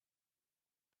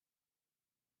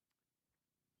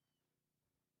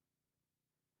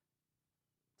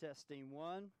Testing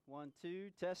 1, 1, 2.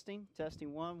 Testing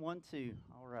 1, 1, 2.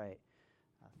 All right.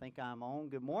 I think I'm on.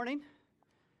 Good morning.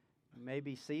 You may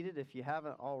be seated if you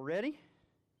haven't already.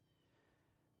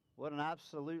 What an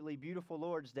absolutely beautiful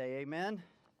Lord's Day. Amen.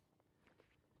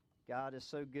 God is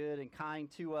so good and kind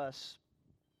to us.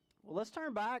 Well, let's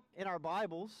turn back in our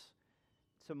Bibles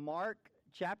to Mark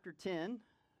chapter 10,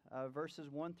 verses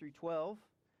 1 through 12.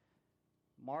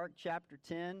 Mark chapter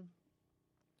 10,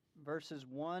 verses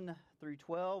 1 through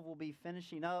 12. We'll be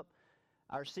finishing up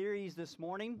our series this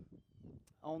morning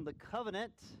on the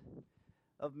covenant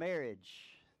of marriage.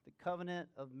 The covenant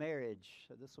of marriage.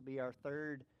 So this will be our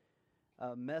third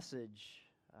message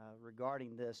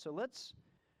regarding this. So let's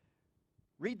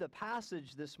read the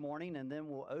passage this morning and then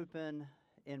we'll open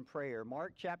in prayer.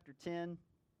 Mark chapter 10,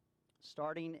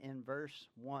 starting in verse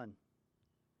 1.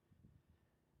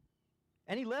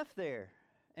 And he left there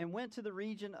and went to the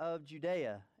region of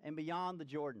Judea and beyond the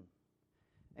Jordan.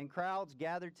 And crowds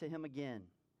gathered to him again.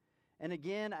 And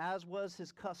again, as was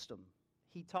his custom,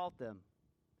 he taught them.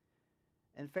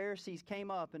 And Pharisees came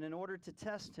up, and in order to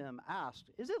test him, asked,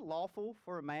 "Is it lawful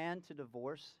for a man to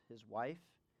divorce his wife?"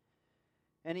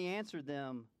 And he answered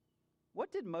them,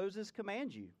 "What did Moses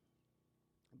command you?"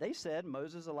 They said,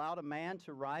 "Moses allowed a man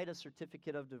to write a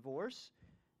certificate of divorce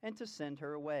and to send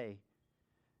her away."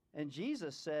 And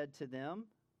Jesus said to them,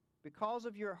 "Because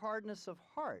of your hardness of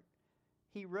heart,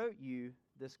 he wrote you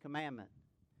this commandment.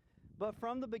 But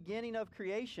from the beginning of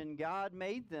creation, God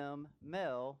made them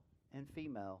male and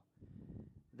female.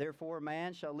 Therefore, a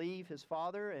man shall leave his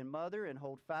father and mother and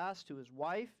hold fast to his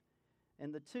wife,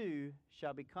 and the two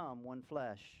shall become one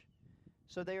flesh.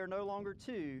 So they are no longer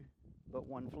two, but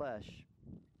one flesh.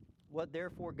 What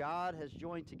therefore God has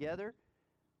joined together,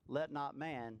 let not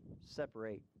man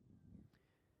separate."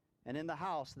 And in the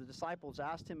house the disciples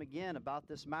asked him again about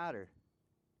this matter.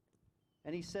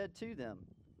 And he said to them,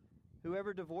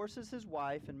 "Whoever divorces his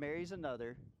wife and marries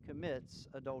another commits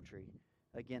adultery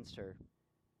against her.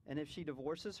 And if she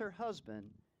divorces her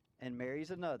husband and marries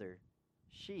another,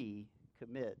 she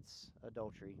commits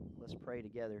adultery." Let's pray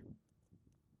together.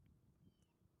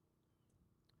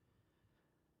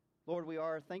 Lord, we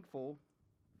are thankful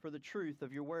for the truth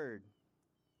of your word.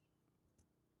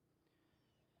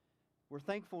 We're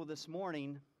thankful this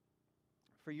morning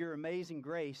for your amazing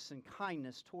grace and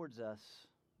kindness towards us.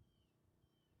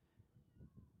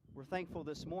 We're thankful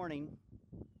this morning,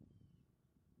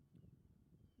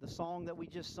 the song that we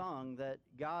just sung, that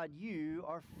God, you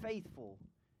are faithful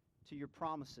to your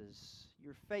promises.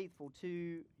 You're faithful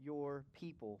to your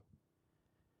people.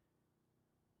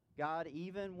 God,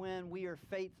 even when we are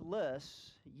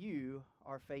faithless, you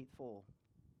are faithful.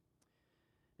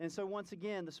 And so once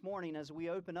again this morning, as we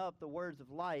open up the words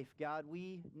of life, God,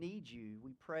 we need you.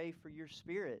 We pray for your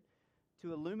Spirit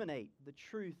to illuminate the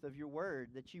truth of your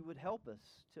word, that you would help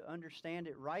us to understand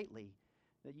it rightly,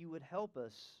 that you would help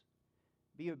us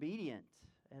be obedient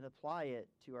and apply it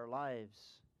to our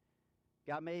lives.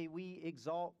 God, may we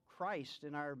exalt Christ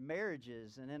in our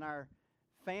marriages and in our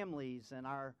families and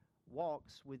our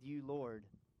walks with you, Lord.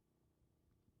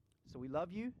 So we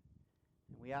love you.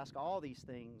 And we ask all these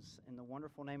things in the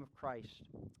wonderful name of Christ.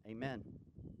 Amen.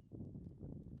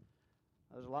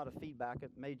 There's a lot of feedback.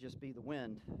 It may just be the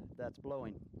wind that's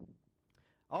blowing.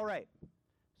 All right.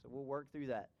 So we'll work through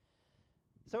that.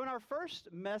 So in our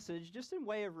first message, just in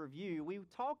way of review, we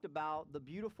talked about the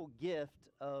beautiful gift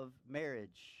of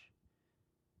marriage.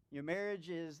 Marriage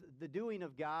is the doing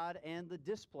of God and the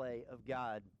display of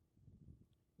God.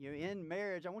 In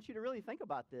marriage, I want you to really think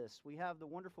about this. We have the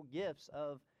wonderful gifts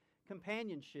of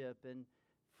companionship and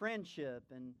friendship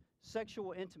and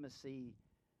sexual intimacy,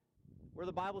 where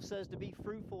the Bible says to be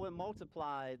fruitful and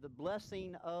multiply, the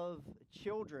blessing of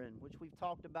children, which we've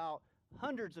talked about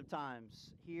hundreds of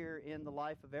times here in the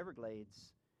life of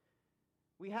Everglades.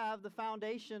 We have the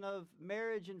foundation of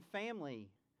marriage and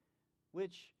family,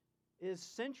 which is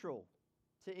central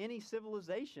to any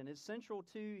civilization. It's central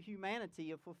to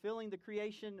humanity, of fulfilling the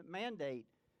creation mandate,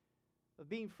 of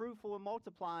being fruitful and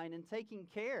multiplying and taking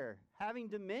care, having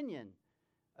dominion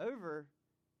over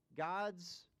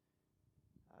God's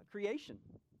creation,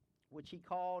 which he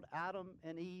called Adam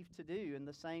and Eve to do, and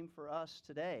the same for us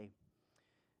today.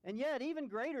 And yet, even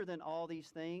greater than all these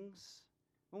things,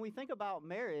 when we think about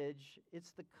marriage,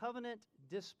 it's the covenant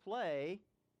display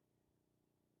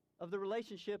of the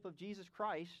relationship of Jesus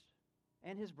Christ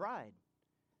and his bride,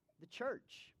 the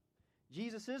church.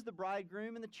 Jesus is the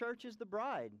bridegroom and the church is the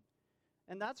bride.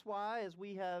 And that's why, as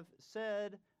we have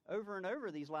said over and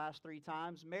over these last 3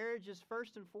 times, marriage is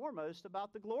first and foremost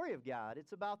about the glory of God.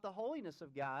 It's about the holiness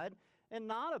of God and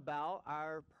not about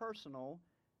our personal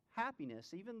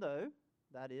happiness, even though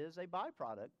that is a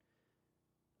byproduct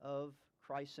of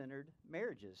Christ-centered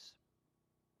marriages.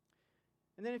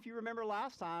 And then if you remember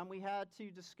last time, we had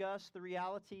to discuss the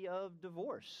reality of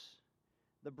divorce,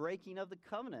 the breaking of the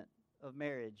covenant of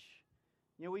marriage.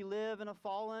 You know, we live in a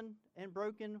fallen and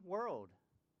broken world.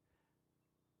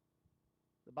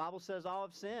 The Bible says all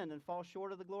have sinned and fall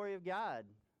short of the glory of God.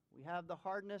 We have the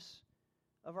hardness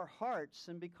of our hearts,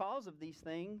 and because of these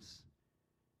things,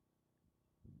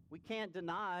 we can't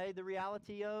deny the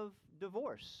reality of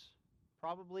divorce.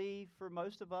 Probably for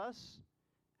most of us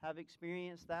have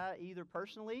experienced that either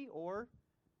personally or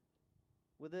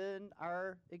within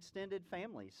our extended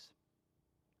families.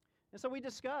 And so we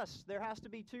discussed there has to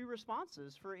be two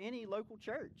responses for any local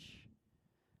church.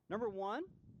 Number one,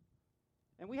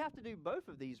 and we have to do both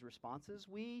of these responses,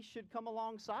 we should come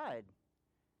alongside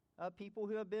people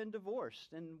who have been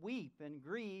divorced and weep and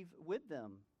grieve with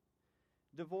them.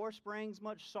 Divorce brings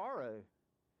much sorrow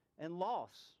and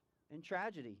loss and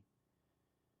tragedy.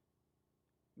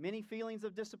 Many feelings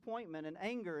of disappointment and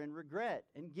anger and regret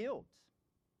and guilt.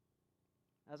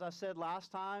 As I said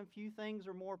last time, few things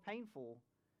are more painful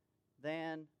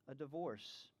than a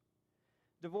divorce.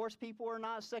 Divorced people are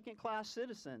not second-class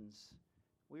citizens.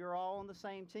 We are all on the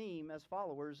same team as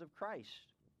followers of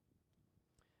Christ.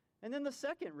 And then the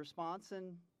second response,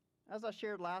 and as I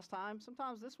shared last time,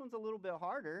 sometimes this one's a little bit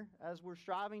harder as we're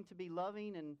striving to be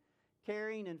loving and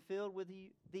caring and filled with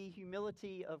the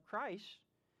humility of Christ.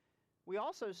 We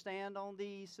also stand on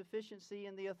the sufficiency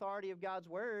and the authority of God's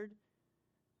Word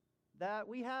that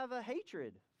we have a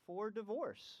hatred for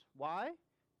divorce. Why?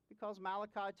 Because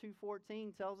Malachi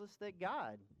 2:14 tells us that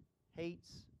God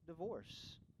hates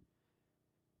divorce.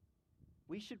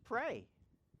 We should pray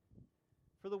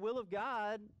for the will of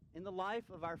God in the life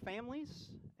of our families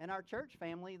and our church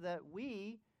family, that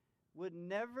we would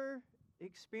never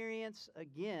experience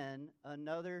again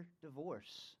another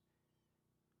divorce.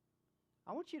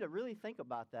 I want you to really think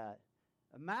about that.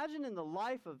 Imagine in the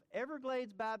life of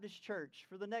Everglades Baptist Church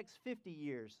for the next 50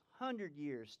 years, 100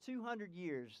 years, 200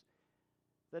 years,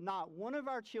 that not one of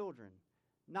our children,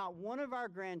 not one of our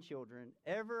grandchildren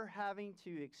ever having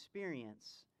to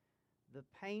experience the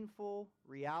painful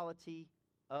reality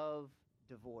of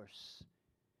divorce.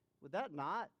 Would that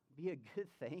not be a good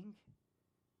thing?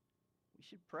 We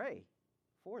should pray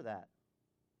for that.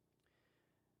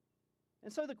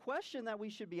 And so the question that we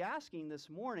should be asking this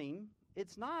morning,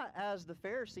 it's not as the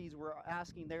Pharisees were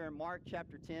asking there in Mark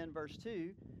chapter 10, verse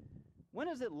 2, when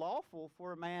is it lawful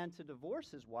for a man to divorce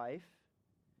his wife,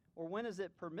 or when is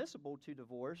it permissible to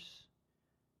divorce?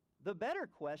 The better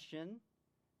question,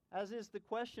 as is the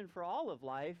question for all of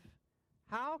life,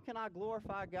 how can I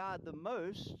glorify God the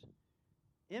most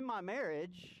in my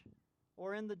marriage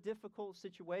or in the difficult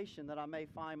situation that I may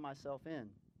find myself in?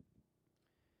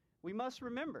 We must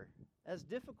remember, as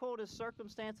difficult as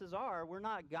circumstances are, we're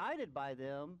not guided by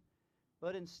them,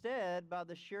 but instead by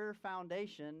the sure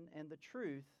foundation and the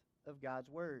truth of God's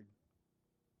Word.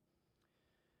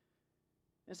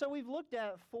 And so we've looked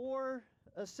at 4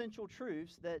 essential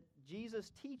truths that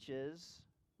Jesus teaches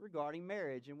regarding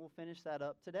marriage, and we'll finish that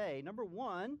up today. Number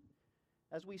 1,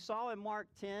 as we saw in Mark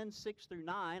 10, 6 through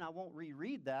 9, I won't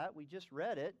reread that, we just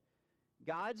read it.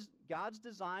 God's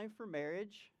design for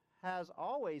marriage has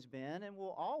always been and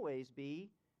will always be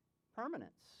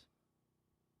permanence.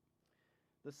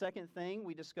 The second thing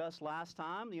we discussed last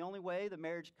time, the only way the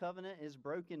marriage covenant is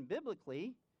broken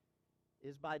biblically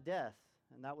is by death,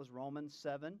 and that was Romans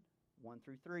 7, 1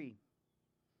 through 3.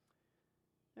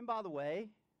 And by the way,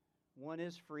 one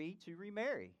is free to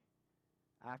remarry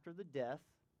after the death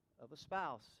of a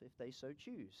spouse, if they so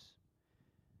choose.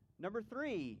 Number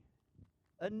 3,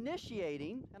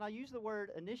 initiating, and I use the word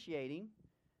initiating,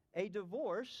 a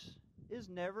divorce is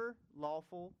never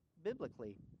lawful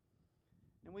biblically.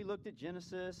 And we looked at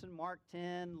Genesis and Mark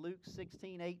 10, Luke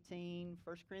 16, 18,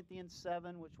 1 Corinthians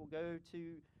 7, which we'll go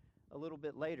to a little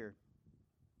bit later.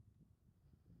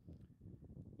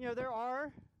 You know, there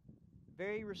are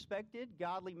very respected,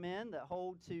 godly men that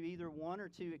hold to either one or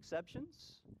two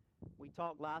exceptions. We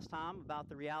talked last time about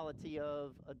the reality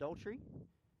of adultery.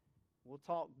 We'll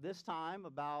talk this time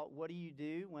about what do you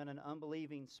do when an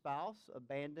unbelieving spouse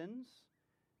abandons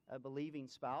a believing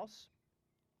spouse.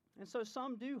 And so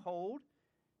some do hold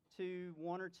to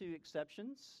one or two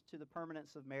exceptions to the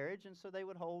permanence of marriage, and so they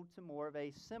would hold to more of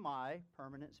a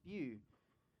semi-permanence view.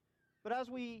 But as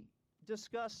we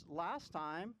discussed last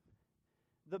time,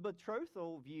 the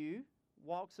betrothal view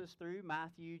walks us through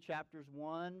Matthew chapters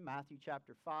 1, Matthew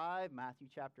chapter 5, Matthew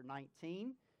chapter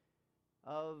 19,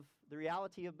 of the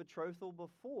reality of betrothal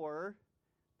before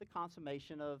the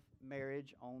consummation of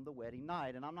marriage on the wedding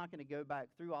night. And I'm not going to go back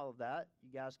through all of that.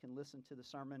 You guys can listen to the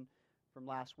sermon from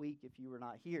last week if you were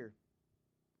not here.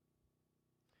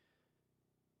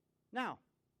 Now,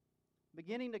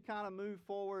 beginning to kind of move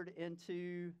forward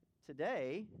into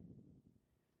today,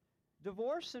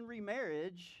 divorce and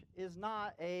remarriage is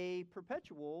not a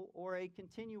perpetual or a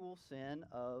continual sin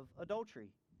of adultery,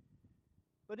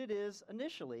 but it is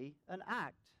initially an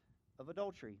act of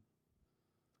adultery.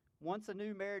 Once a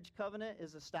new marriage covenant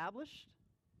is established,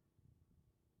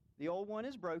 the old one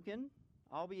is broken,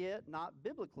 albeit not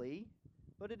biblically,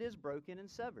 but it is broken and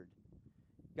severed.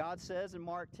 God says in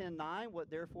Mark 10:9,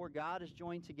 "What therefore God has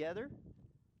joined together,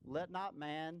 let not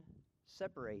man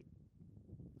separate."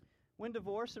 When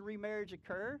divorce and remarriage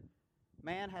occur,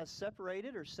 man has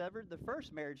separated or severed the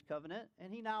first marriage covenant,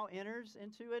 and he now enters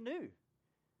into a new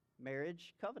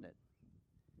marriage covenant.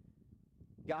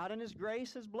 God in His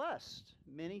grace has blessed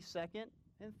many second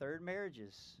and third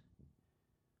marriages.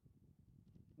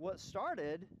 What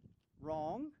started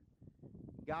wrong,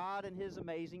 God in His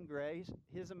amazing grace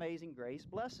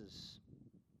blesses.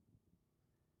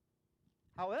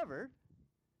 However,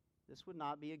 this would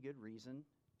not be a good reason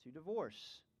to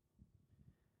divorce.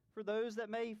 For those that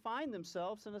may find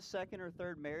themselves in a second or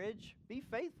third marriage, be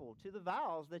faithful to the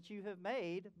vows that you have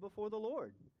made before the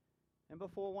Lord and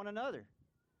before one another.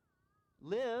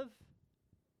 Live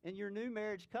in your new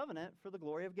marriage covenant for the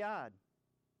glory of God.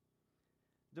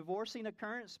 Divorcing a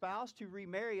current spouse to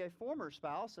remarry a former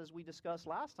spouse, as we discussed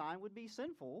last time, would be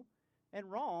sinful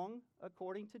and wrong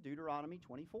according to Deuteronomy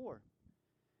 24.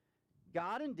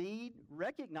 God indeed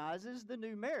recognizes the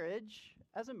new marriage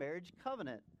as a marriage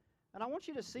covenant. And I want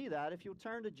you to see that if you'll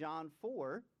turn to John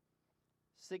 4,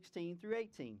 16 through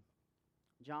 18.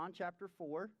 John chapter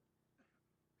 4,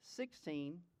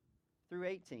 16 through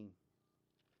 18.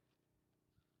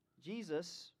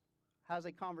 Jesus has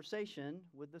a conversation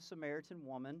with the Samaritan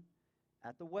woman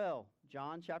at the well.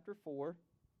 John chapter 4,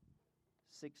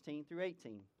 16 through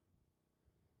 18.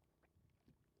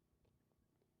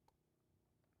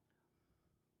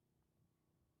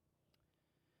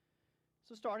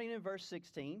 So starting in verse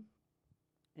 16,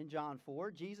 in John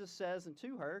 4, Jesus says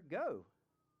unto her, "Go,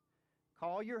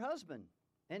 call your husband,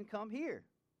 and come here."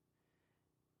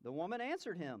 The woman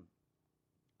answered him,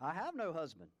 "I have no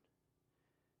husband."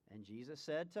 And Jesus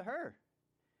said to her,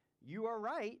 "You are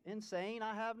right in saying,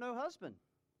 I have no husband.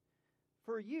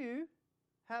 For you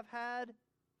have had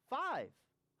 5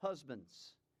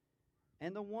 husbands,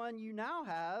 and the one you now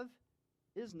have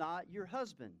is not your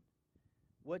husband.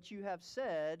 What you have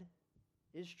said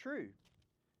is true."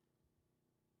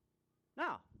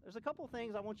 Now, there's a couple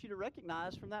things I want you to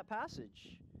recognize from that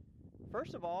passage.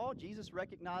 First of all, Jesus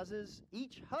recognizes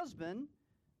each husband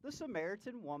the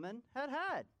Samaritan woman had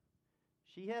had.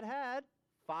 She had had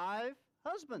 5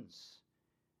 husbands.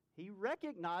 He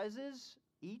recognizes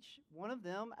each one of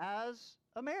them as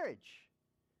a marriage.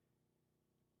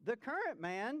 The current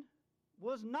man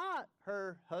was not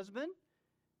her husband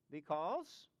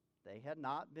because they had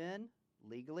not been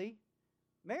legally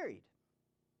married.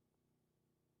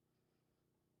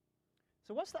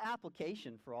 So what's the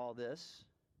application for all this?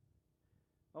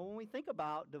 Well, when we think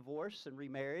about divorce and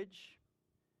remarriage,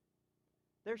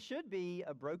 there should be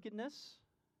a brokenness,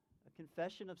 a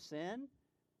confession of sin,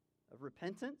 of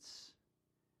repentance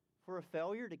for a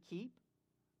failure to keep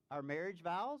our marriage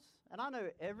vows. And I know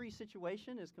every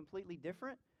situation is completely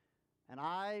different, and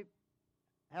I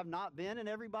have not been in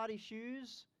everybody's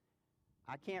shoes.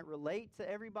 I can't relate to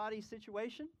everybody's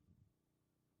situation.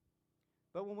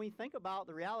 But when we think about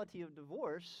the reality of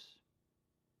divorce,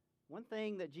 one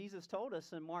thing that Jesus told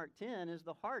us in Mark 10 is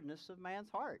the hardness of man's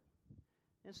heart.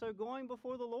 And so going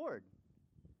before the Lord,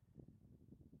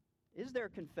 is there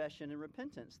confession and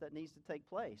repentance that needs to take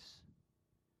place?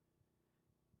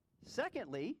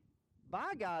 Secondly,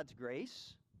 by God's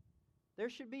grace, there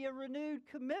should be a renewed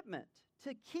commitment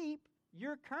to keep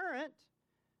your current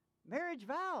marriage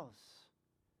vows.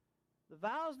 The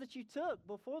vows that you took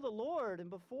before the Lord and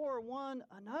before one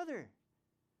another.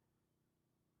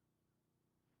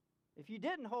 If you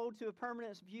didn't hold to a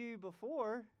permanent view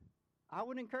before, I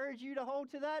would encourage you to hold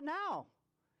to that now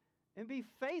and be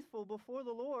faithful before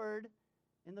the Lord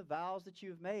in the vows that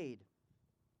you've made.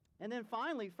 And then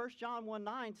finally, 1 John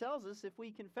 1:9 tells us if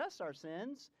we confess our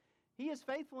sins, He is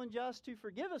faithful and just to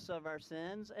forgive us of our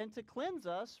sins and to cleanse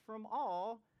us from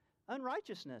all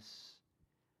unrighteousness.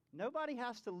 Nobody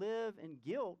has to live in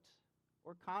guilt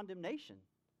or condemnation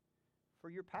for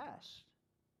your past.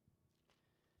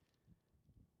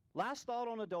 Last thought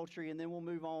on adultery, and then we'll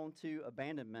move on to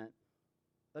abandonment.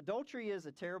 Adultery is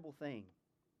a terrible thing,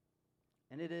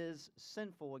 and it is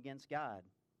sinful against God.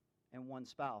 and one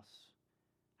spouse.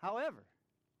 However,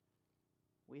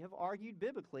 we have argued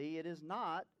biblically it is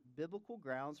not biblical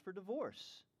grounds for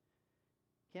divorce.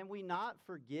 Can we not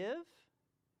forgive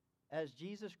as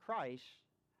Jesus Christ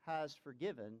has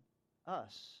forgiven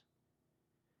us?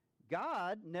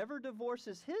 God never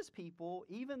divorces his people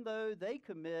even though they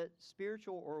commit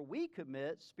spiritual, or we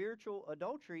commit spiritual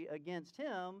adultery against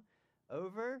him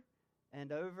over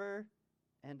and over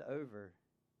and over.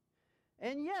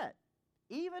 And yet,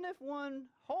 even if one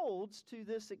holds to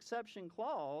this exception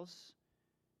clause,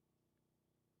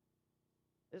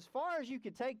 as far as you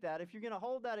could take that, if you're going to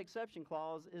hold that exception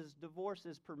clause, is divorce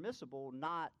is permissible,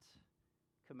 not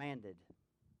commanded.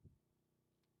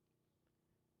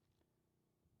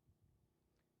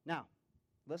 Now,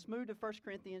 let's move to 1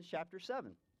 Corinthians chapter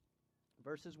 7,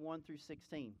 verses 1 through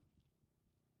 16.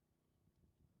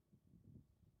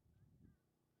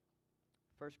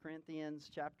 1 Corinthians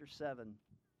chapter 7,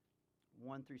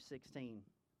 1 through 16.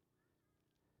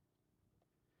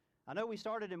 I know we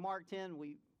started in Mark 10.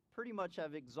 We pretty much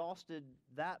have exhausted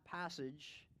that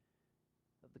passage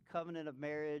of the covenant of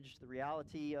marriage, the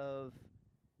reality of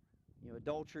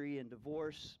adultery and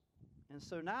divorce. And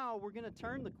so now we're going to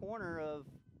turn the corner of,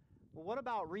 well, what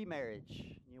about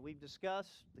remarriage? We've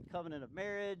discussed the covenant of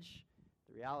marriage,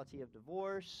 the reality of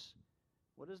divorce.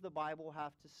 What does the Bible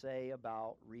have to say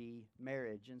about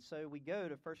remarriage? And so we go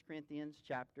to 1 Corinthians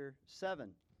chapter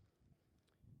 7.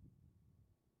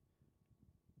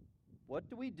 What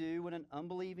do we do when an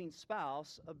unbelieving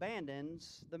spouse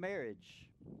abandons the marriage?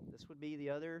 This would be the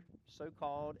other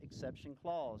so-called exception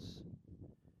clause.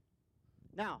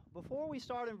 Now, before we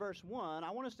start in verse 1,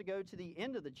 I want us to go to the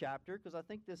end of the chapter because I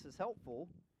think this is helpful.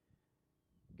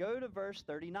 Go to verse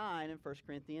 39 in 1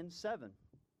 Corinthians 7.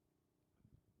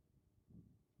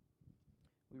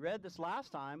 We read this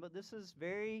last time, but this is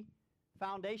very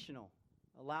foundational,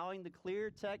 allowing the clear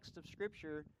text of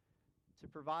Scripture to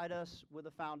provide us with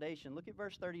a foundation. Look at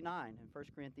verse 39 in 1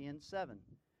 Corinthians 7.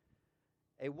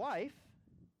 A wife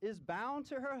is bound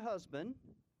to her husband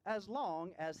as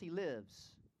long as he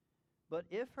lives. But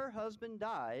if her husband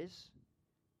dies,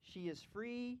 she is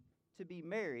free to be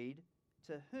married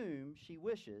to whom she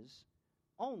wishes,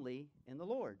 only in the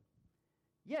Lord.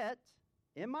 Yet,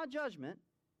 in my judgment,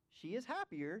 she is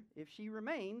happier if she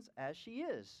remains as she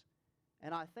is.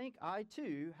 And I think I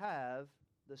too have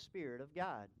the Spirit of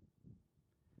God.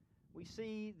 We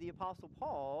see the Apostle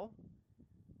Paul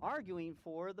arguing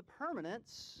for the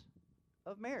permanence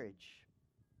of marriage.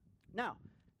 Now,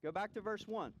 go back to verse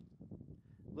 1.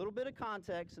 A little bit of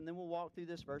context, and then we'll walk through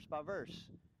this verse by verse.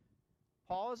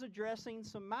 Paul is addressing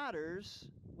some matters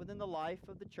within the life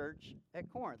of the church at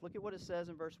Corinth. Look at what it says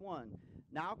in verse 1.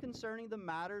 Now concerning the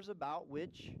matters about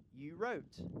which you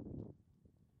wrote.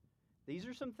 These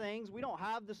are some things, we don't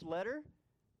have this letter,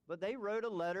 but they wrote a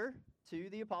letter to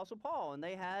the Apostle Paul, and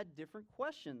they had different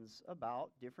questions about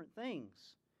different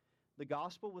things. The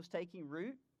gospel was taking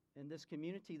root in this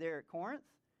community there at Corinth,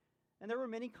 and there were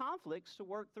many conflicts to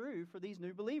work through for these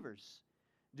new believers.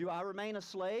 Do I remain a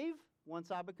slave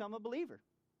once I become a believer?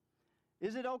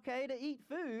 Is it okay to eat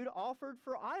food offered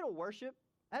for idol worship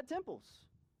at temples?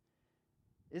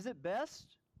 Is it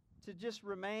best to just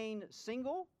remain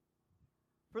single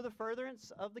for the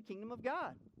furtherance of the kingdom of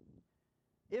God?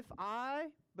 If I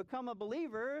become a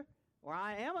believer, or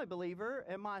I am a believer,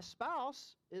 and my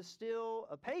spouse is still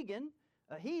a pagan,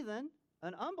 a heathen,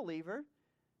 an unbeliever,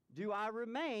 do I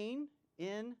remain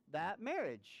in that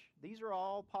marriage? These are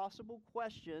all possible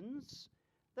questions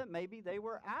that maybe they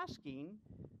were asking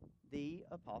the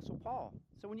Apostle Paul.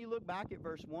 So when you look back at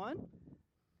verse 1,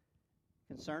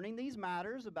 concerning these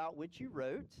matters about which you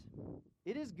wrote,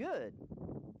 it is good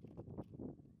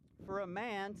for a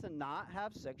man to not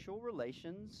have sexual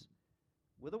relations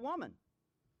with a woman.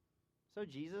 So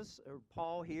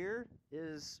Paul here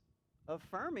is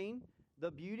affirming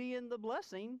the beauty and the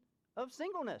blessing of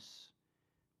singleness,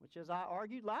 which, as I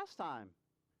argued last time,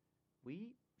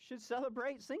 we should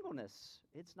celebrate singleness.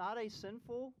 It's not a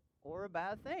sinful or a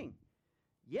bad thing.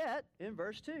 Yet, in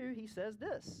verse 2, he says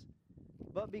this,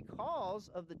 but because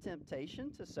of the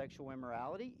temptation to sexual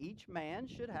immorality, each man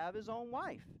should have his own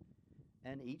wife,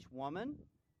 and each woman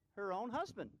her own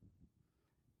husband.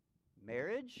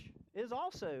 Marriage is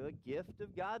also a gift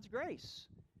of God's grace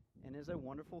and is a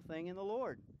wonderful thing in the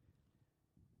Lord.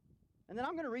 And then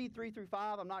I'm going to read 3 through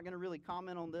 5. I'm not going to really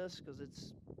comment on this because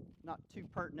it's not too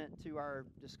pertinent to our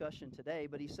discussion today.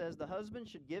 But he says, the husband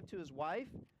should give to his wife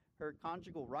her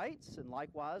conjugal rights, and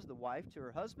likewise the wife to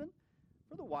her husband.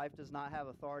 For the wife does not have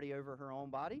authority over her own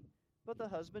body, but the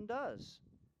husband does.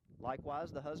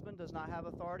 Likewise, the husband does not have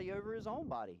authority over his own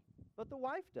body, but the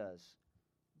wife does.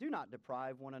 Do not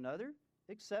deprive one another,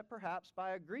 except perhaps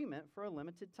by agreement for a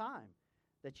limited time,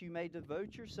 that you may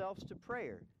devote yourselves to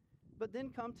prayer, but then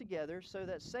come together so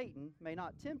that Satan may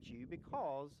not tempt you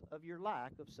because of your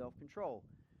lack of self-control.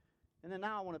 And then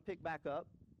now I want to pick back up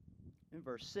in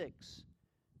verse 6.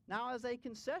 Now as a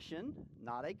concession,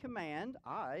 not a command,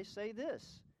 I say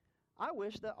this. I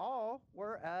wish that all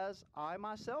were as I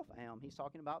myself am. He's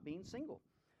talking about being single.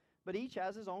 But each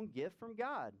has his own gift from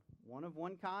God, one of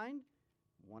one kind,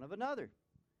 one of another.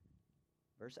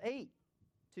 Verse 8,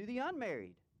 to the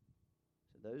unmarried,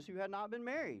 to those who had not been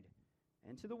married,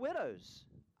 and to the widows,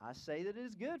 I say that it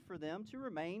is good for them to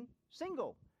remain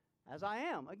single, as I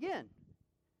am. Again,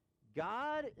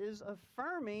 God is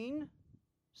affirming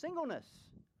singleness.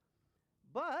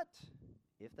 But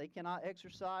if they cannot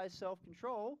exercise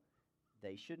self-control,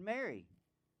 they should marry.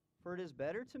 For it is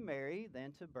better to marry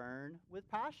than to burn with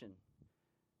passion.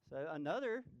 So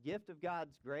another gift of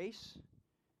God's grace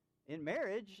in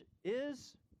marriage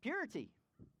is purity,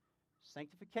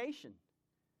 sanctification,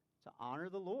 to honor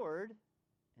the Lord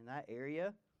in that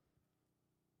area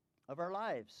of our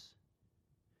lives.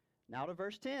 Now to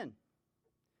verse 10.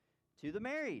 To the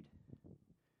married.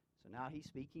 So now he's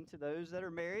speaking to those that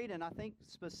are married, and I think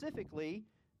specifically,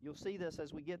 you'll see this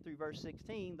as we get through verse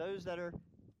 16, those that are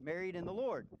married in the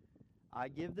Lord. I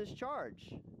give this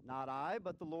charge, not I,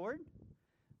 but the Lord.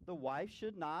 The wife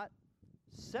should not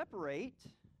separate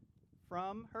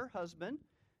from her husband.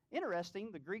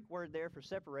 Interesting, the Greek word there for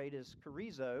separate is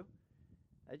chorizo.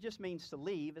 It just means to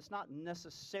leave. It's not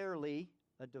necessarily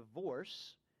a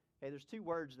divorce. Okay, there's two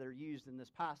words that are used in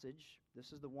this passage.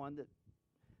 This is the one that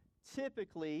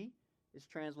typically is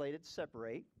translated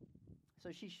separate.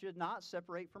 So she should not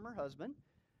separate from her husband.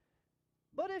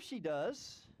 But if she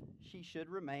does, she should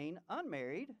remain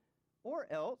unmarried or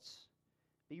else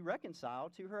be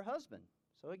reconciled to her husband.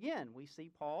 So again, we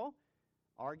see Paul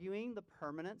arguing the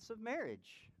permanence of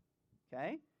marriage,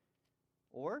 okay?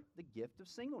 Or the gift of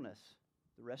singleness,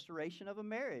 the restoration of a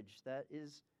marriage that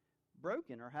is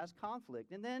broken or has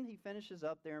conflict. And then he finishes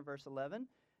up there in verse 11,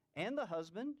 and the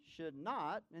husband should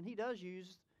not, and he does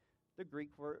use the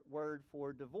Greek word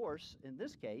for divorce, in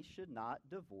this case, should not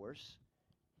divorce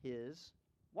his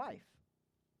wife.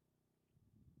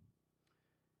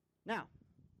 Now,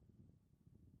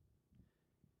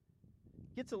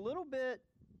 gets a little bit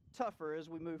tougher as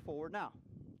we move forward now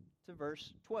to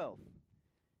verse 12.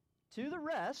 To the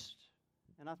rest,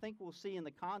 and I think we'll see in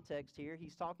the context here,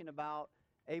 he's talking about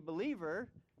a believer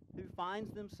who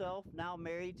finds themselves now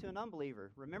married to an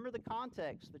unbeliever. Remember the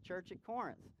context, the church at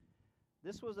Corinth.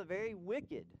 This was a very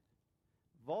wicked,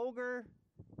 vulgar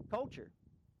culture.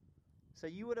 So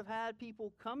you would have had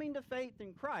people coming to faith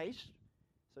in Christ,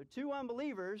 so two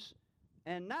unbelievers,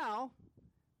 and now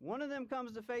one of them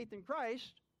comes to faith in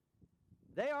Christ.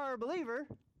 They are a believer,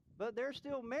 but they're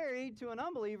still married to an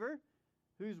unbeliever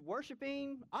who's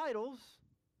worshiping idols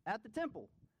at the temple,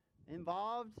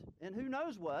 involved in who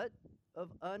knows what of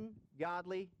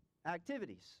ungodly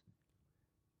activities.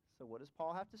 So what does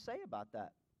Paul have to say about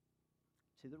that?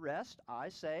 To the rest, I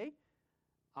say,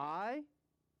 I,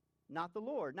 not the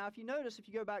Lord. Now, if you notice, if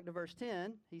you go back to verse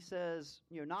 10, he says,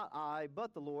 not I,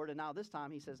 but the Lord. And now this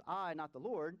time he says, I, not the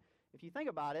Lord. If you think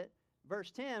about it,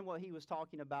 verse 10, what he was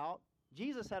talking about,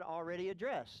 Jesus had already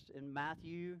addressed in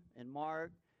Matthew and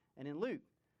Mark and in Luke.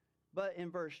 But in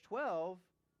verse 12,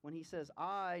 when he says,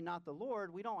 I, not the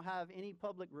Lord, we don't have any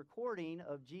public recording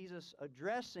of Jesus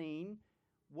addressing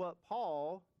what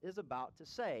Paul is about to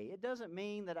say. It doesn't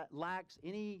mean that it lacks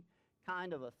any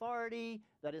kind of authority,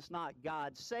 that it's not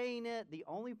God saying it. The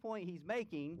only point he's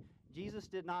making, Jesus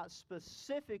did not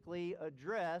specifically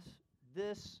address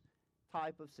this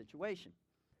type of situation.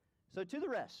 So to the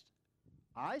rest,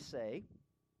 I say,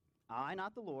 I,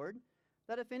 not the Lord,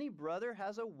 that if any brother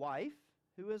has a wife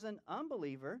who is an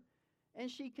unbeliever, and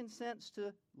she consents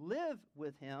to live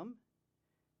with him,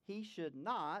 he should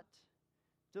not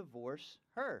divorce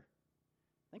her.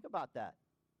 Think about that.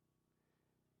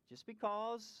 Just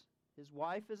because his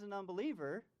wife is an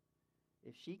unbeliever,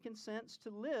 if she consents to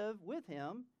live with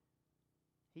him,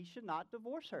 he should not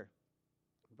divorce her.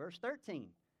 Verse 13,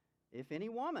 if any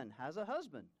woman has a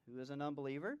husband who is an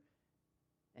unbeliever,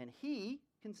 and he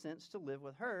consents to live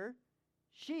with her,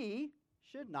 she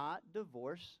should not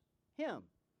divorce him.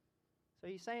 So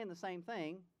he's saying the same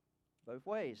thing both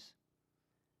ways.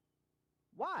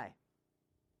 Why?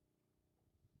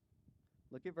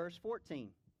 Look at verse 14.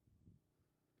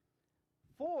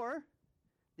 For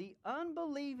the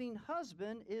unbelieving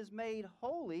husband is made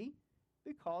holy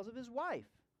because of his wife,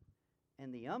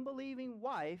 and the unbelieving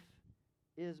wife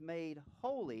is made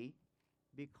holy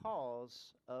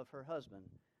because of her husband.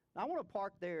 Now I want to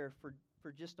park there for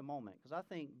for just a moment, because I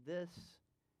think this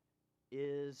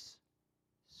is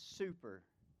super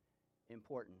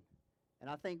important. And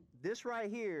I think this right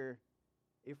here,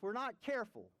 if we're not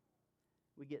careful,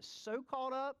 we get so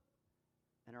caught up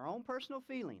in our own personal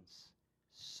feelings,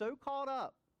 so caught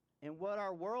up in what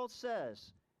our world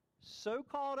says, so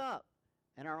caught up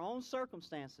in our own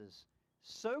circumstances,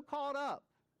 so caught up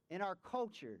in our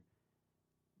culture.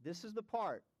 This is the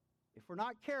part. If we're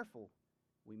not careful,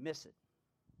 we miss it.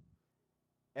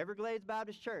 Everglades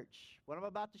Baptist Church, what I'm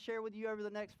about to share with you over the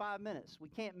next 5 minutes, we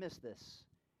can't miss this.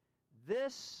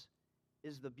 This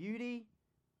is the beauty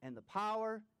and the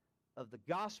power of the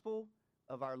gospel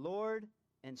of our Lord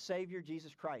and Savior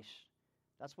Jesus Christ.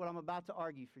 That's what I'm about to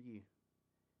argue for you.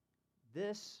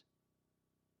 This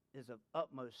is of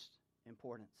utmost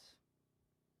importance.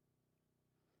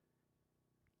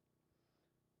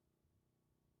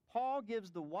 Paul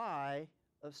gives the why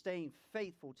of staying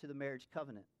faithful to the marriage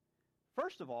covenant.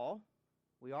 First of all,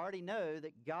 we already know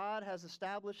that God has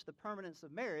established the permanence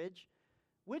of marriage,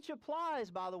 which applies,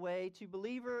 by the way, to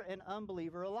believer and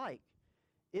unbeliever alike.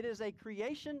 It is a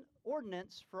creation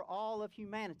ordinance for all of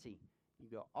humanity. You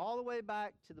go all the way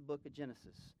back to the book of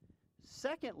Genesis.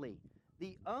 Secondly,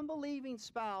 the unbelieving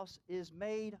spouse is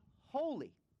made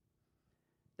holy.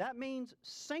 That means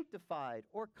sanctified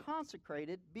or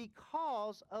consecrated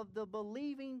because of the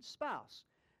believing spouse.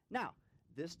 Now,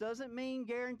 this doesn't mean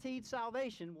guaranteed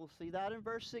salvation. We'll see that in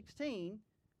verse 16.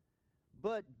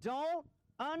 But don't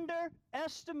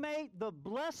underestimate the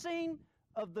blessing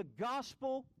of the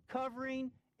gospel covering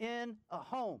in a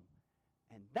home.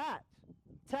 And that,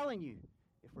 I'm telling you,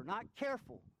 if we're not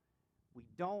careful, we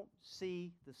don't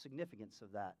see the significance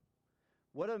of that.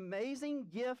 What an amazing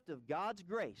gift of God's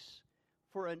grace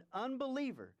for an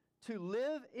unbeliever to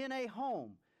live in a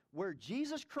home where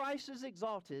Jesus Christ is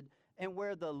exalted and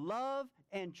where the love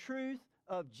and truth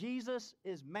of Jesus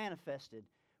is manifested.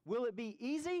 Will it be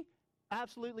easy?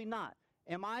 Absolutely not.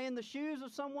 Am I in the shoes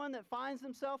of someone that finds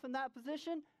himself in that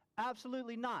position?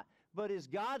 Absolutely not. But is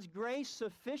God's grace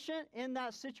sufficient in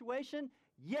that situation?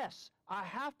 Yes. I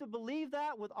have to believe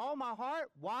that with all my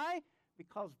heart. Why?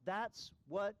 Because that's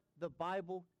what the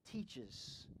Bible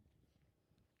teaches.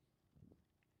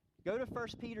 Go to 1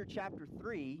 Peter chapter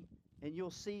 3, and you'll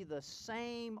see the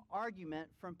same argument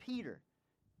from Peter.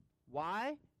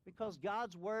 Why? Because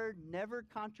God's word never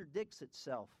contradicts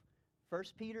itself. 1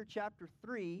 Peter chapter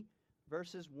 3,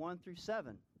 verses 1 through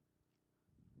 7.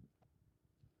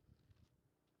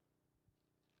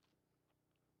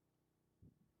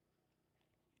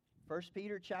 First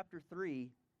Peter chapter 3,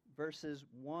 verses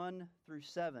 1 through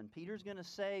 7. Peter's going to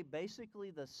say basically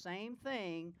the same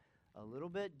thing, a little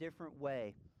bit different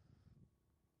way.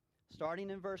 Starting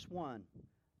in verse 1.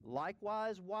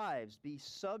 Likewise, wives, be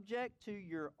subject to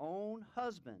your own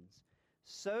husbands,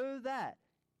 so that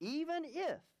even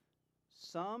if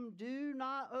some do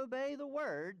not obey the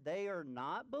word, they are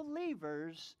not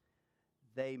believers,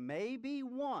 they may be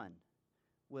won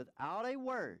without a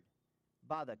word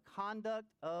by the conduct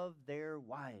of their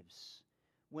wives,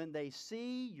 when they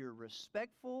see your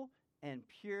respectful and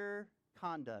pure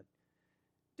conduct.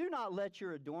 Do not let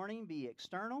your adorning be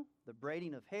external, the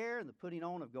braiding of hair and the putting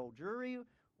on of gold jewelry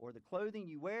or the clothing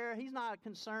you wear. He's not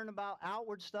concerned about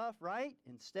outward stuff, right?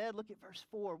 Instead, look at verse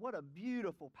 4. What a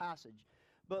beautiful passage.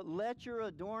 But let your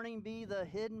adorning be the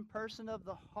hidden person of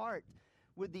the heart,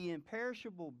 with the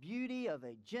imperishable beauty of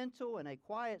a gentle and a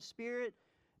quiet spirit.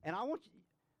 And I want you,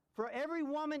 for every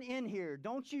woman in here,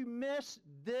 don't you miss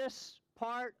this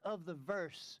part of the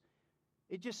verse.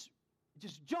 It just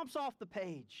jumps off the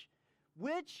page.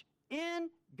 Which in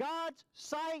God's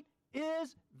sight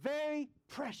is very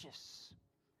precious.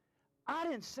 I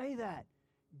didn't say that.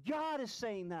 God is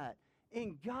saying that.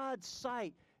 In God's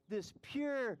sight, this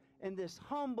pure and this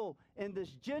humble and this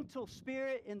gentle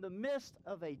spirit in the midst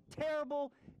of a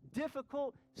terrible,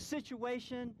 difficult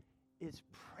situation is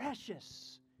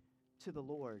precious to the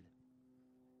Lord.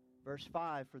 Verse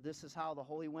 5, for this is how the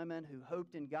holy women who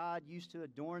hoped in God used to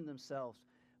adorn themselves,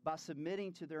 by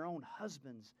submitting to their own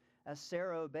husbands, as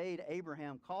Sarah obeyed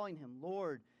Abraham, calling him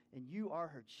Lord, and you are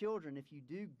her children if you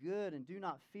do good and do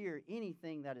not fear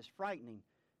anything that is frightening.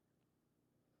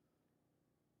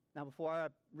 Now, before I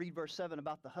read verse 7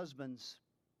 about the husbands,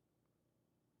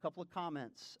 a couple of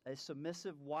comments. A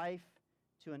submissive wife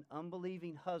to an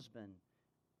unbelieving husband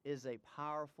is a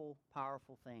powerful,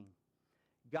 powerful thing.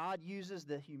 God uses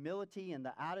the humility and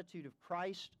the attitude of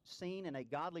Christ seen in a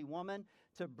godly woman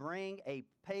to bring a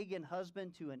pagan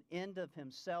husband to an end of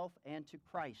himself and to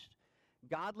Christ.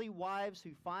 Godly wives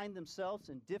who find themselves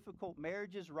in difficult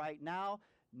marriages right now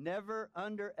Never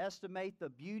underestimate the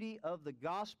beauty of the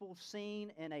gospel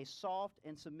seen in a soft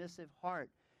and submissive heart.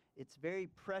 It's very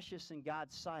precious in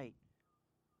God's sight.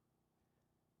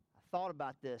 I thought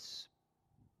about this.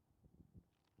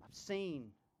 I've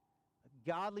seen a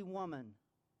godly woman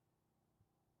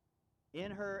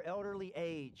in her elderly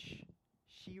age.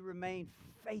 She remained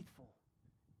faithful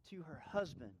to her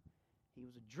husband. He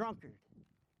was a drunkard.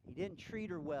 He didn't treat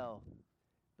her well.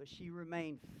 But she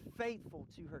remained faithful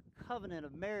to her covenant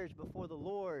of marriage before the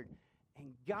Lord.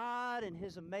 And God, in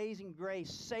His amazing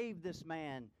grace, saved this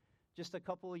man just a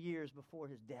couple of years before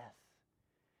his death.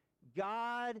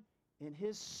 God, in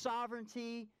His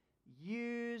sovereignty,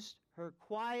 used her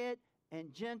quiet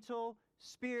and gentle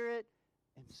spirit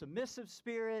and submissive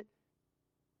spirit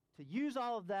to use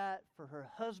all of that for her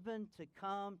husband to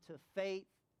come to faith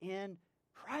in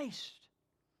Christ.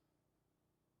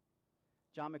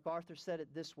 John MacArthur said it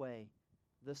this way: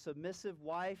 the submissive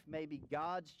wife may be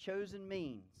God's chosen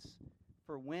means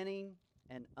for winning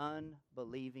an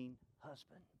unbelieving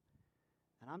husband.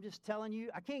 And I'm just telling you,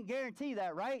 I can't guarantee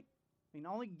that, right? I mean,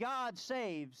 only God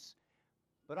saves.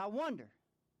 But I wonder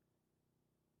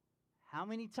how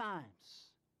many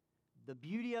times the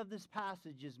beauty of this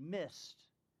passage is missed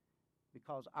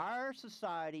because our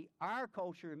society, our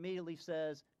culture immediately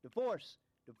says, divorce,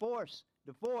 divorce,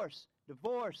 divorce,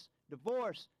 divorce,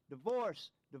 divorce, divorce,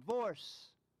 divorce.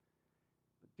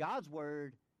 But God's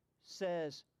Word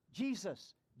says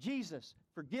Jesus, Jesus,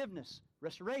 forgiveness,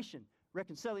 restoration,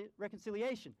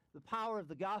 reconciliation, the power of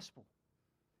the gospel.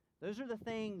 Those are the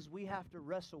things we have to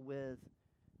wrestle with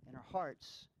in our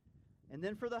hearts. And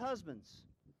then for the husbands,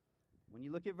 when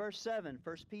you look at verse 7,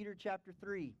 1 Peter chapter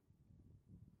 3,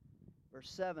 verse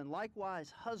 7,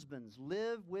 likewise, husbands,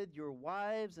 live with your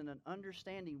wives in an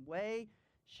understanding way,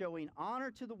 showing honor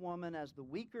to the woman as the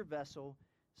weaker vessel,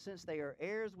 since they are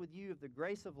heirs with you of the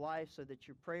grace of life, so that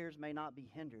your prayers may not be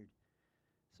hindered.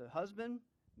 So husband,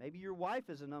 maybe your wife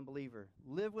is an unbeliever.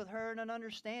 Live with her in an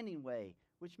understanding way,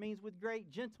 which means with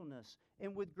great gentleness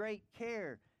and with great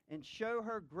care, and show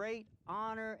her great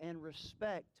honor and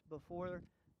respect before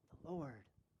the Lord.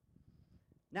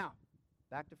 Now,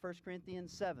 back to 1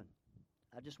 Corinthians 7.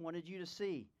 I just wanted you to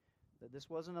see that this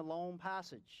wasn't a lone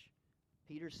passage.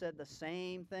 Peter said the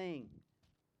same thing.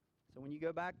 So when you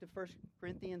go back to 1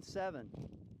 Corinthians 7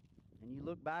 and you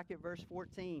look back at verse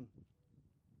 14,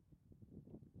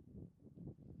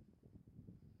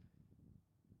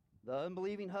 the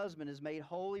unbelieving husband is made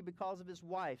holy because of his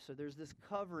wife. So there's this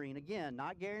covering. Again,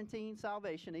 not guaranteeing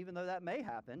salvation, even though that may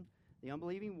happen. The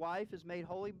unbelieving wife is made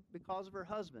holy because of her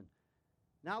husband.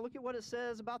 Now look at what it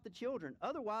says about the children.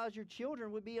 Otherwise your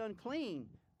children would be unclean.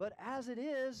 But as it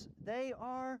is, they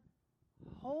are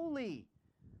holy.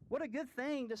 What a good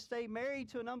thing to stay married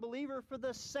to an unbeliever for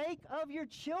the sake of your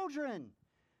children.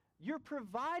 You're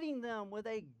providing them with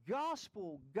a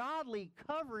gospel, godly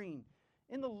covering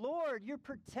in the Lord. You're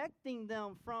protecting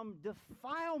them from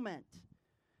defilement.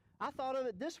 I thought of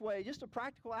it this way, just a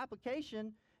practical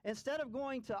application. Instead of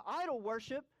going to idol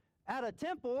worship at a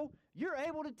temple, you're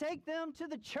able to take them to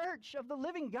the church of the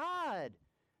living God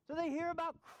so they hear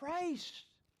about Christ.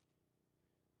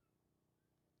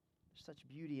 There's such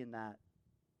beauty in that.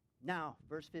 Now,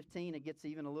 verse 15, it gets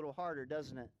even a little harder,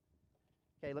 doesn't it?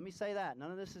 Okay, let me say that. None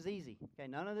of this is easy. Okay,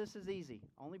 none of this is easy.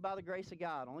 Only by the grace of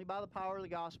God, only by the power of the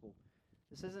gospel.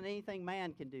 This isn't anything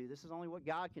man can do. This is only what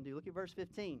God can do. Look at verse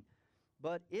 15.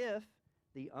 But if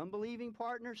the unbelieving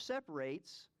partner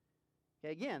separates,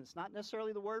 okay, again, it's not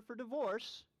necessarily the word for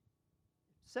divorce.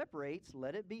 Separates,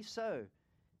 let it be so.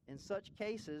 In such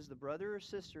cases, the brother or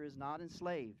sister is not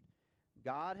enslaved.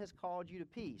 God has called you to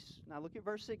peace. Now look at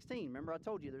verse 16. Remember I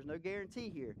told you there's no guarantee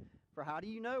here. For how do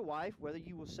you know, wife, whether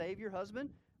you will save your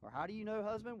husband? Or how do you know,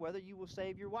 husband, whether you will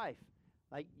save your wife?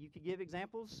 Like you could give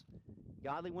examples.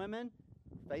 Godly women,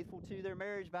 faithful to their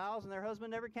marriage vows, and their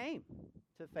husband never came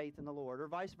to faith in the Lord, or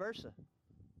vice versa.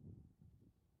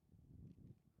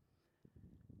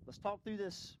 Let's talk through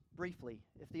this briefly.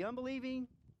 If the unbelieving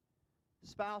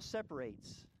spouse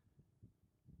separates,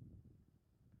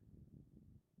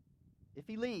 if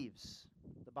he leaves,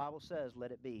 the Bible says,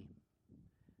 let it be.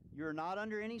 You're not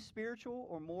under any spiritual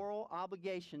or moral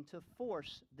obligation to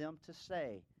force them to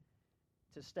stay.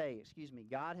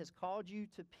 God has called you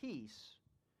to peace,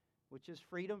 which is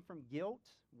freedom from guilt,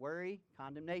 worry,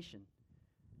 condemnation.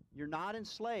 You're not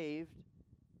enslaved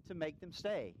to make them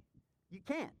stay. You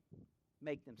can't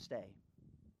make them stay.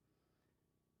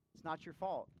 It's not your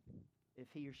fault if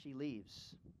he or she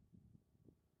leaves.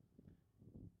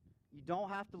 You don't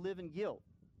have to live in guilt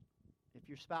if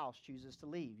your spouse chooses to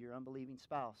leave, your unbelieving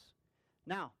spouse.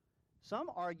 Now, some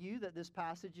argue that this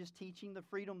passage is teaching the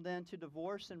freedom then to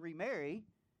divorce and remarry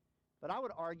But I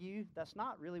would argue that's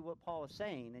not really what Paul is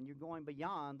saying, and you're going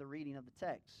beyond the reading of the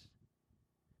text.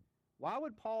 Why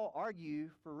would Paul argue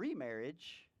for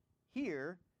remarriage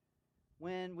here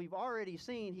when we've already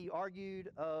seen he argued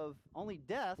of only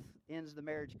death ends the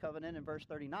marriage covenant in verse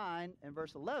 39, and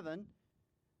verse 11,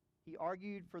 he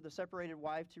argued for the separated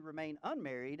wife to remain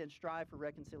unmarried and strive for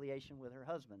reconciliation with her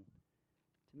husband.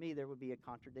 To me, there would be a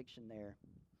contradiction there.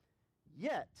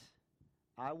 Yet,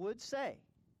 I would say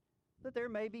that there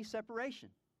may be separation.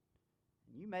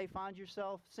 You may find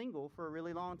yourself single for a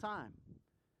really long time.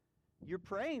 You're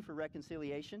praying for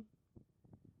reconciliation,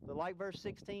 but like verse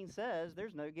 16 says,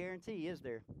 there's no guarantee, is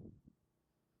there?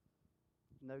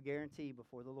 No guarantee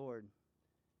before the Lord.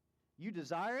 You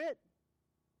desire it,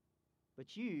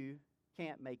 but you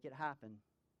can't make it happen.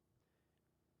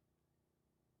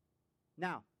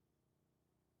 Now,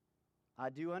 I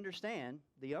do understand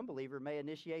the unbeliever may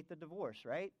initiate the divorce,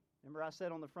 right? Remember I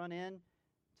said on the front end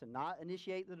to not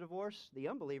initiate the divorce? The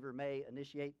unbeliever may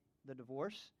initiate the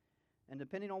divorce. And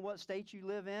depending on what state you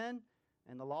live in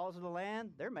and the laws of the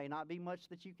land, there may not be much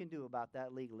that you can do about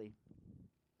that legally.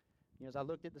 You know, as I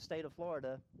looked at the state of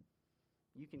Florida,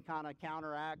 you can kind of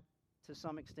counteract to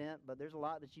some extent, but there's a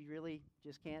lot that you really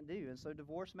just can't do. And so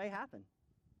divorce may happen.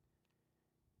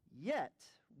 Yet,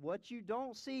 what you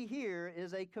don't see here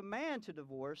is a command to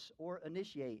divorce or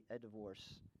initiate a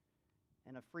divorce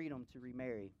and a freedom to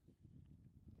remarry.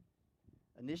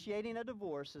 Initiating a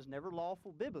divorce is never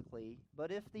lawful biblically,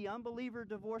 but if the unbeliever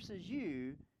divorces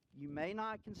you, you may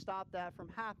not can stop that from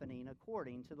happening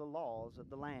according to the laws of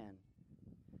the land.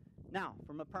 Now,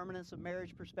 from a permanence of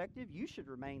marriage perspective, you should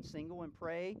remain single and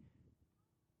pray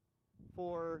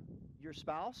for your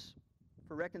spouse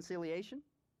for reconciliation.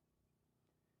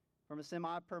 From a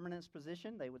semi-permanence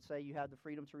position, they would say you have the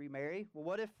freedom to remarry. Well,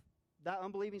 what if that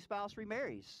unbelieving spouse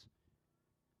remarries?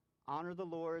 Honor the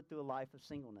Lord through a life of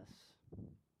singleness.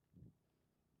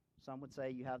 Some would say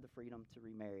you have the freedom to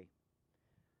remarry.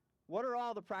 What are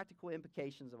all the practical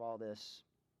implications of all this?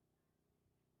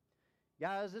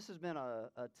 Guys, this has been a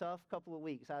tough couple of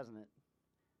weeks, hasn't it?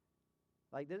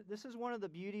 Like, this is one of the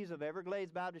beauties of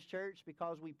Everglades Baptist Church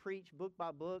because we preach book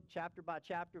by book, chapter by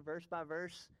chapter, verse by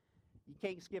verse. You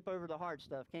can't skip over the hard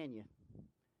stuff, can you?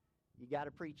 You got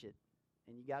to preach it,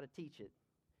 and you got to teach it.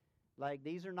 Like,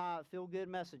 these are not feel-good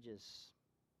messages.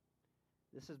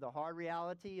 This is the hard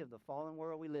reality of the fallen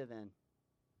world we live in.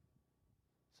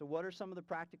 So what are some of the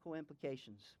practical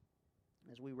implications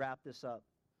as we wrap this up?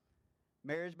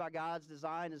 Marriage by God's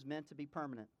design is meant to be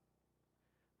permanent.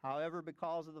 However,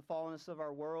 because of the fallenness of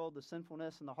our world, the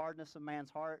sinfulness and the hardness of man's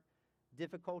heart,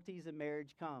 difficulties in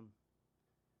marriage come.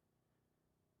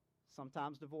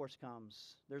 Sometimes divorce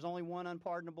comes. There's only one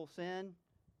unpardonable sin,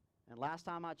 and last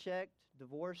time I checked,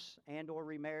 divorce and or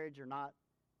remarriage are not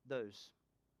those.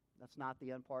 That's not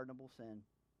the unpardonable sin.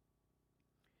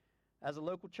 As a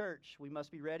local church, we must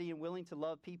be ready and willing to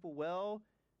love people well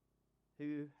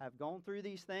who have gone through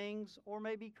these things or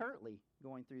may be currently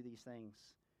going through these things.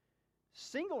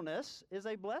 Singleness is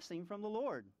a blessing from the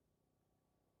Lord.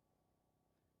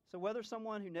 So whether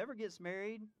someone who never gets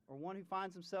married or one who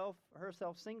finds himself or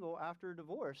herself single after a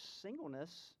divorce,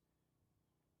 singleness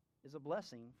is a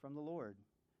blessing from the Lord.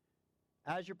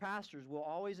 As your pastors, we'll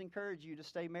always encourage you to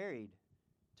stay married,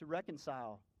 to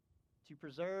reconcile, to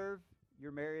preserve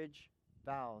your marriage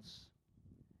vows.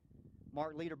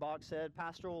 Mark Liederbach said,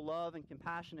 pastoral love and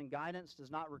compassion and guidance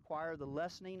does not require the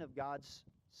lessening of God's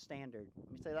standard.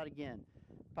 Let me say that again.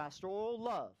 Pastoral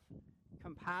love,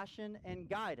 compassion, and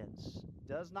guidance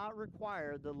does not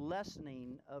require the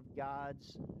lessening of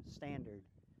God's standard.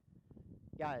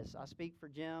 Guys, I speak for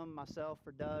Jim, myself,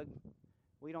 for Doug.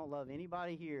 We don't love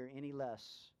anybody here any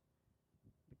less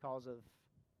because of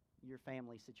your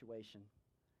family situation.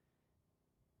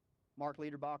 Mark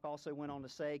Liederbach also went on to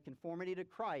say, conformity to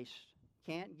Christ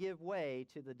can't give way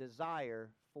to the desire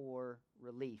for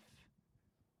relief,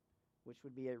 which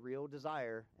would be a real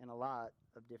desire in a lot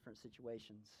of different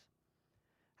situations.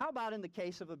 How about in the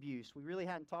case of abuse? We really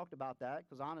hadn't talked about that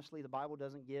because honestly the Bible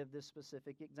doesn't give this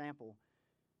specific example.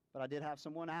 But I did have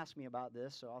someone ask me about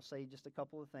this, so I'll say just a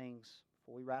couple of things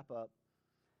before we wrap up.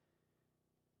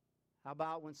 How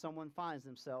about when someone finds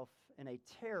themselves in a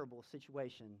terrible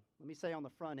situation? Let me say on the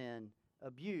front end,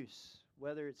 abuse,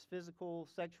 whether it's physical,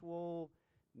 sexual,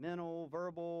 mental,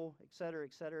 verbal, etc.,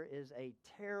 is a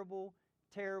terrible,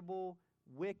 terrible,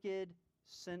 wicked,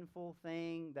 sinful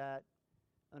thing that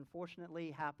unfortunately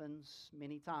happens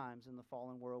many times in the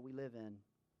fallen world we live in.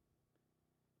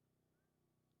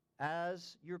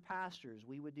 As your pastors,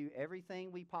 we would do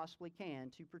everything we possibly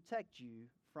can to protect you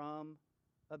from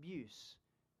abuse,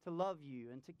 to love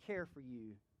you and to care for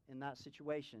you in that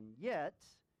situation. Yet,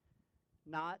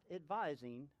 not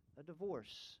advising a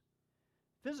divorce.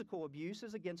 Physical abuse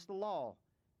is against the law,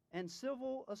 and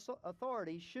civil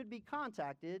authorities should be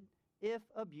contacted if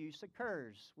abuse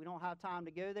occurs. We don't have time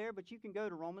to go there, but you can go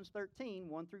to Romans 13,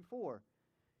 1 through 4.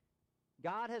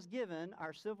 God has given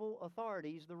our civil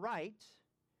authorities the right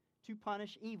to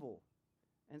punish evil.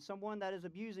 And someone that is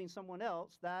abusing someone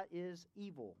else, that is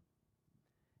evil.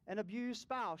 An abused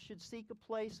spouse should seek a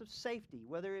place of safety,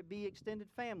 whether it be extended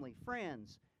family,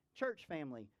 friends, church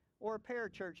family, or a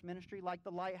parachurch ministry like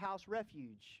the Lighthouse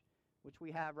Refuge, which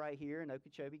we have right here in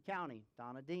Okeechobee County,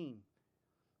 Donna Dean.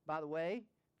 By the way,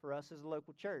 for us as a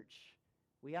local church,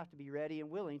 we have to be ready and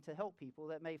willing to help people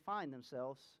that may find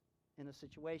themselves in a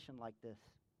situation like this.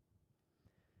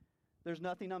 There's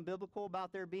nothing unbiblical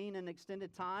about there being an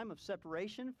extended time of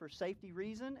separation for safety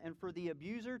reason and for the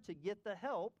abuser to get the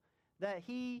help that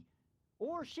he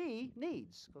or she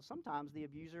needs, because sometimes the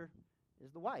abuser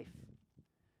is the wife.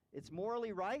 It's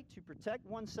morally right to protect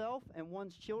oneself and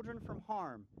one's children from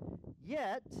harm.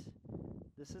 Yet,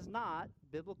 this is not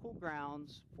biblical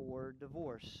grounds for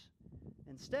divorce.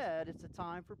 Instead, it's a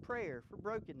time for prayer, for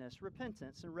brokenness,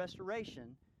 repentance, and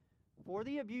restoration for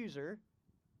the abuser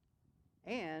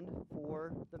and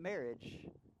for the marriage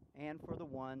and for the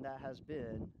one that has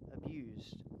been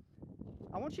abused.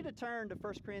 I want you to turn to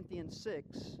 1 Corinthians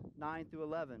 6, 9 through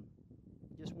 11.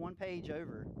 Just one page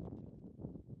over.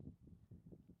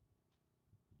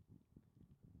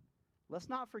 Let's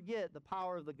not forget the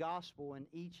power of the gospel in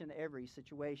each and every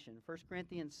situation. 1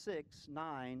 Corinthians 6,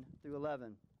 9 through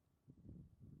 11.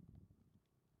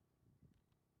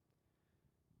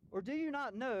 Or do you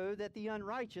not know that the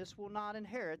unrighteous will not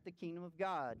inherit the kingdom of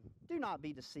God? Do not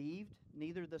be deceived.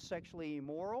 Neither the sexually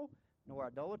immoral, nor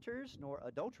idolaters, nor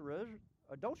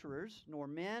adulterers, nor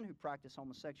men who practice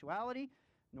homosexuality,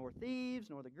 nor thieves,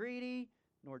 nor the greedy,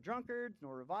 nor drunkards,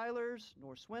 nor revilers,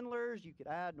 nor swindlers, you could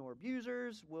add, nor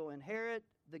abusers, will inherit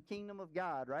the kingdom of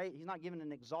God, right? He's not giving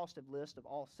an exhaustive list of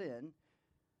all sin.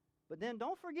 But then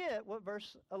don't forget what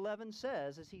verse 11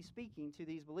 says as he's speaking to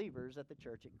these believers at the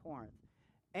church at Corinth.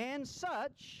 And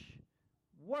such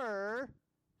were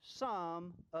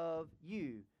some of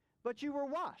you. But you were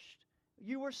washed,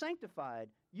 you were sanctified,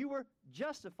 you were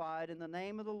justified in the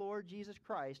name of the Lord Jesus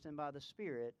Christ and by the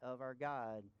Spirit of our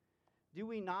God. Do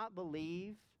we not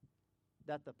believe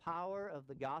that the power of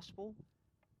the gospel,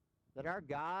 that our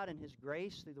God and His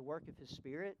grace through the work of His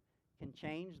Spirit can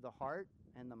change the heart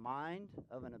and the mind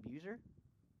of an abuser?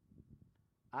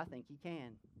 I think He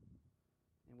can.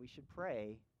 And we should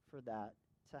pray for that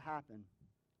to happen.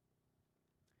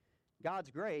 God's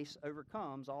grace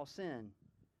overcomes all sin.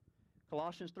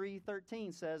 Colossians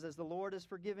 3:13 says, as the Lord has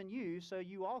forgiven you, so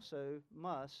you also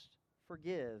must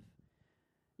forgive.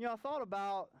 You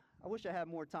know, I wish I had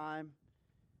more time,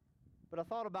 but I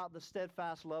thought about the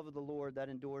steadfast love of the Lord that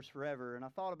endures forever. And I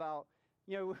thought about,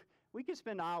 we could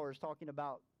spend hours talking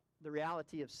about the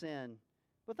reality of sin.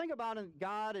 But think about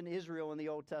God and Israel in the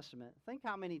Old Testament. Think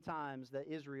how many times that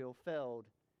Israel failed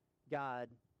God.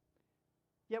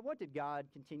 Yet what did God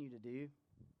continue to do?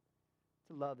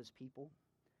 To love His people.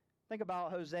 Think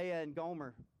about Hosea and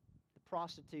Gomer, the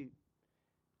prostitute.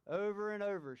 Over and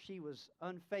over, she was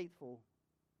unfaithful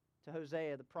to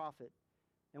Hosea the prophet.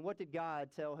 And what did God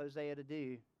tell Hosea to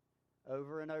do?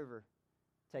 Over and over.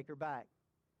 Take her back.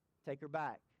 Take her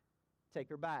back. Take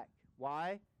her back.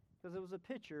 Why? Because it was a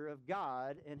picture of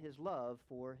God and His love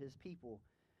for His people.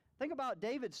 Think about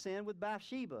David's sin with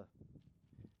Bathsheba.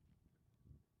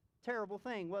 Terrible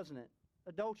thing, wasn't it?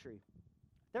 Adultery.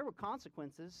 There were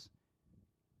consequences.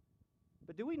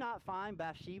 But do we not find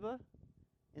Bathsheba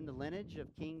in the lineage of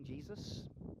King Jesus?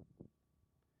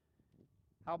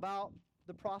 How about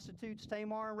the prostitutes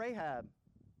Tamar and Rahab?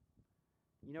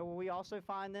 You know where we also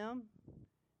find them?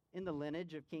 In the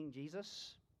lineage of King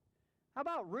Jesus. How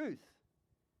about Ruth?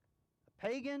 A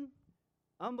pagan,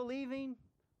 unbelieving,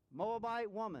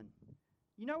 Moabite woman.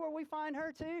 You know where we find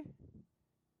her too?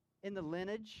 In the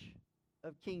lineage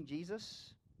of King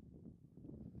Jesus.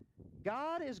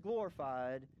 God is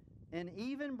glorified and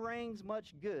even brings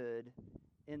much good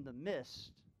in the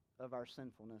midst of our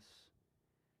sinfulness.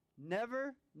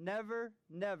 Never, never,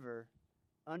 never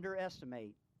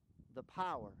underestimate the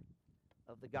power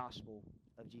of the gospel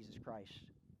of Jesus Christ.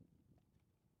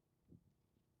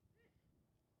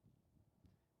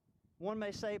 One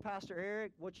may say, Pastor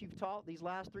Eric, what you've taught these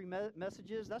last three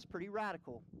messages, that's pretty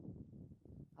radical.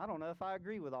 I don't know if I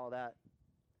agree with all that.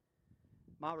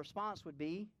 My response would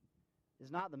be,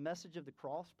 is not the message of the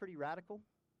cross pretty radical?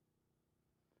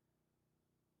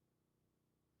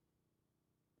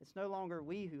 It's no longer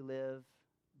we who live,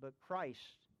 but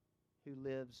Christ who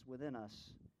lives within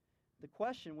us. The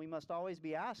question we must always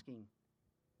be asking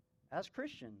as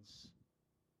Christians.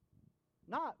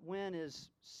 Not when is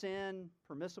sin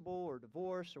permissible or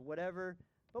divorce or whatever,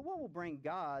 but what will bring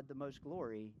God the most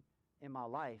glory in my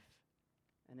life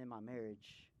and in my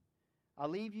marriage. I'll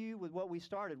leave you with what we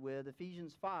started with,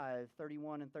 Ephesians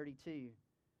 5:31 and 32.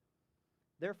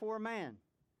 Therefore a man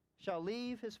shall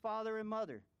leave his father and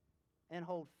mother and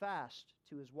hold fast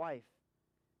to his wife,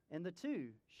 and the two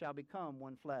shall become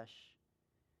one flesh.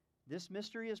 This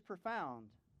mystery is profound,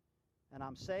 and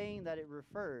I'm saying that it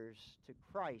refers to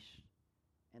Christ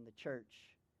and the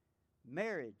church.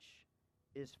 Marriage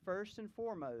is first and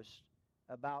foremost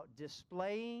about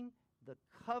displaying the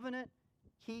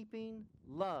covenant-keeping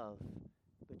love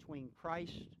between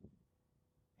Christ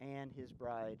and his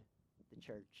bride, the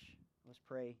church. Let's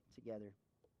pray together.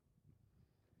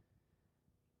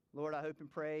 Lord, I hope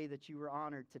and pray that you were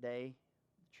honored today,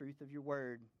 the truth of your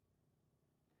word.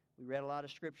 We read a lot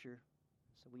of Scripture,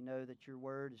 so we know that your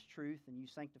word is truth and you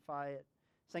sanctify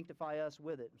us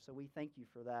with it. So we thank you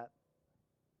for that.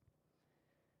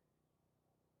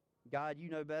 God, you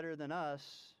know better than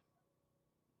us.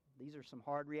 These are some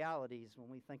hard realities when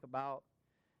we think about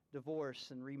divorce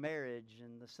and remarriage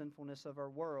and the sinfulness of our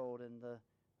world and the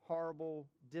horrible,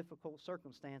 difficult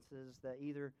circumstances that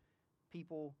either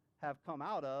people have come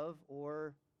out of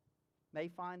or may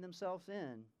find themselves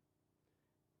in.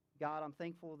 God, I'm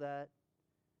thankful that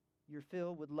you're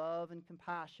filled with love and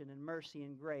compassion and mercy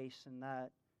and grace, and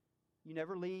that you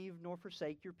never leave nor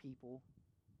forsake your people.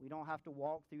 We don't have to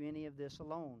walk through any of this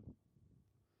alone.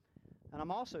 And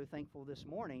I'm also thankful this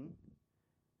morning,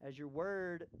 as your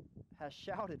word has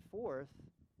shouted forth,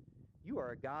 you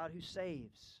are a God who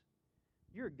saves.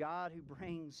 You're a God who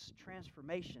brings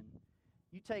transformation.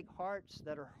 You take hearts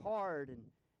that are hard and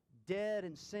dead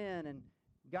in sin, and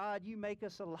God, you make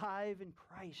us alive in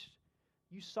Christ.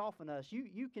 You soften us.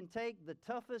 You can take the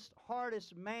toughest,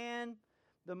 hardest man,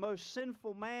 the most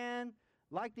sinful man,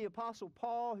 like the Apostle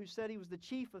Paul, who said he was the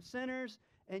chief of sinners,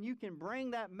 and you can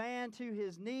bring that man to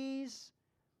his knees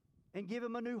and give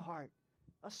him a new heart,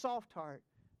 a soft heart,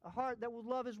 a heart that will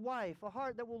love his wife, a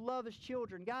heart that will love his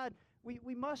children. God,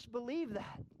 we must believe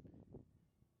that.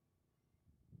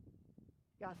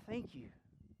 God, thank you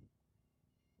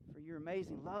for your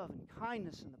amazing love and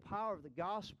kindness and the power of the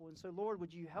gospel. And so, Lord,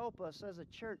 would you help us as a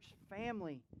church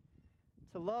family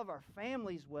to love our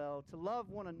families well, to love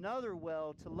one another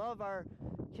well, to love our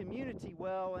community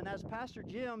well, and as Pastor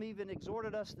Jim even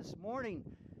exhorted us this morning,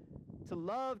 to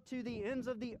love to the ends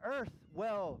of the earth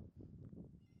well.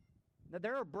 Now,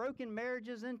 there are broken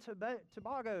marriages in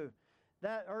Tobago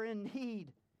that are in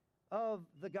need of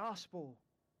the gospel.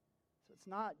 So it's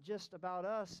not just about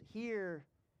us here,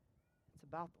 it's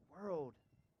about the world.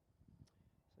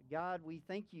 So God, we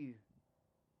thank you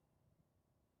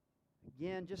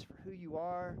again just for who you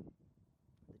are,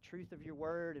 the truth of your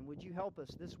word, and would you help us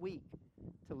this week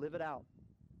to live it out.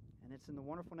 And it's in the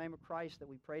wonderful name of Christ that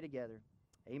we pray together.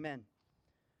 Amen.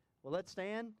 Well, let's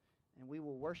stand and we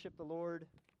will worship the Lord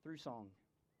through song.